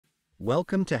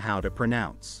Welcome to How to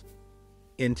Pronounce.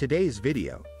 In today's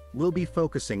video, we'll be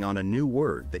focusing on a new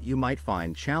word that you might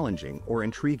find challenging or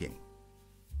intriguing.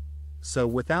 So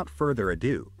without further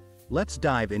ado, let's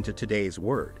dive into today's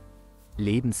word,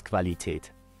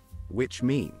 Lebensqualität, which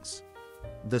means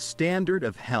the standard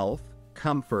of health,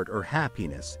 comfort, or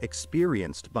happiness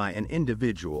experienced by an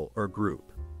individual or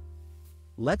group.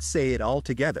 Let's say it all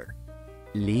together.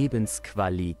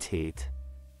 Lebensqualität,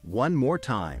 One more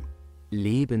time.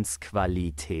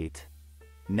 Lebensqualität.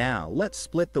 Now let's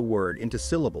split the word into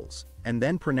syllables and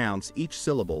then pronounce each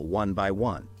syllable one by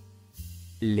one.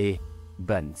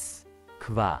 Lebensqualität.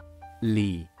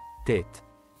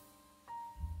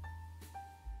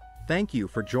 Thank you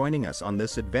for joining us on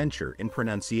this adventure in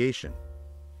pronunciation.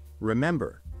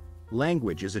 Remember,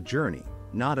 language is a journey,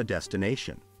 not a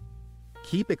destination.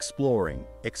 Keep exploring,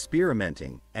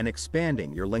 experimenting, and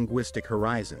expanding your linguistic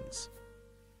horizons.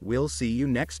 We'll see you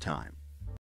next time.